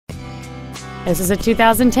This is a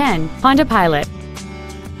 2010 Honda Pilot.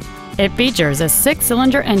 It features a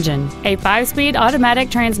 6-cylinder engine, a 5-speed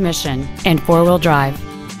automatic transmission, and 4-wheel drive.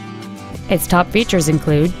 Its top features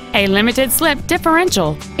include a limited slip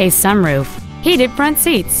differential, a sunroof, heated front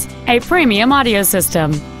seats, a premium audio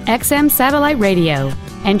system, XM satellite radio,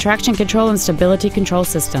 and traction control and stability control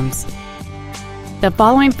systems. The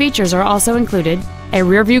following features are also included: a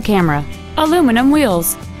rear-view camera, aluminum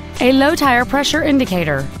wheels, a low tire pressure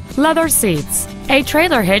indicator, leather seats, a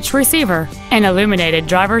trailer hitch receiver, an illuminated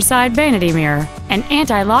driver's side vanity mirror, an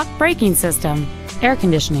anti-lock braking system, air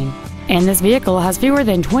conditioning, and this vehicle has fewer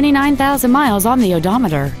than 29,000 miles on the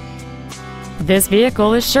odometer. This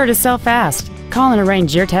vehicle is sure to sell fast. Call and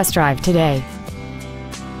arrange your test drive today.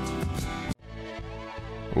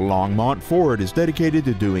 Longmont Ford is dedicated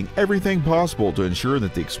to doing everything possible to ensure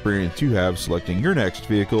that the experience you have selecting your next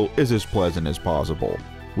vehicle is as pleasant as possible.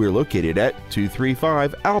 We're located at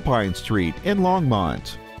 235 Alpine Street in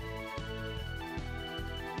Longmont.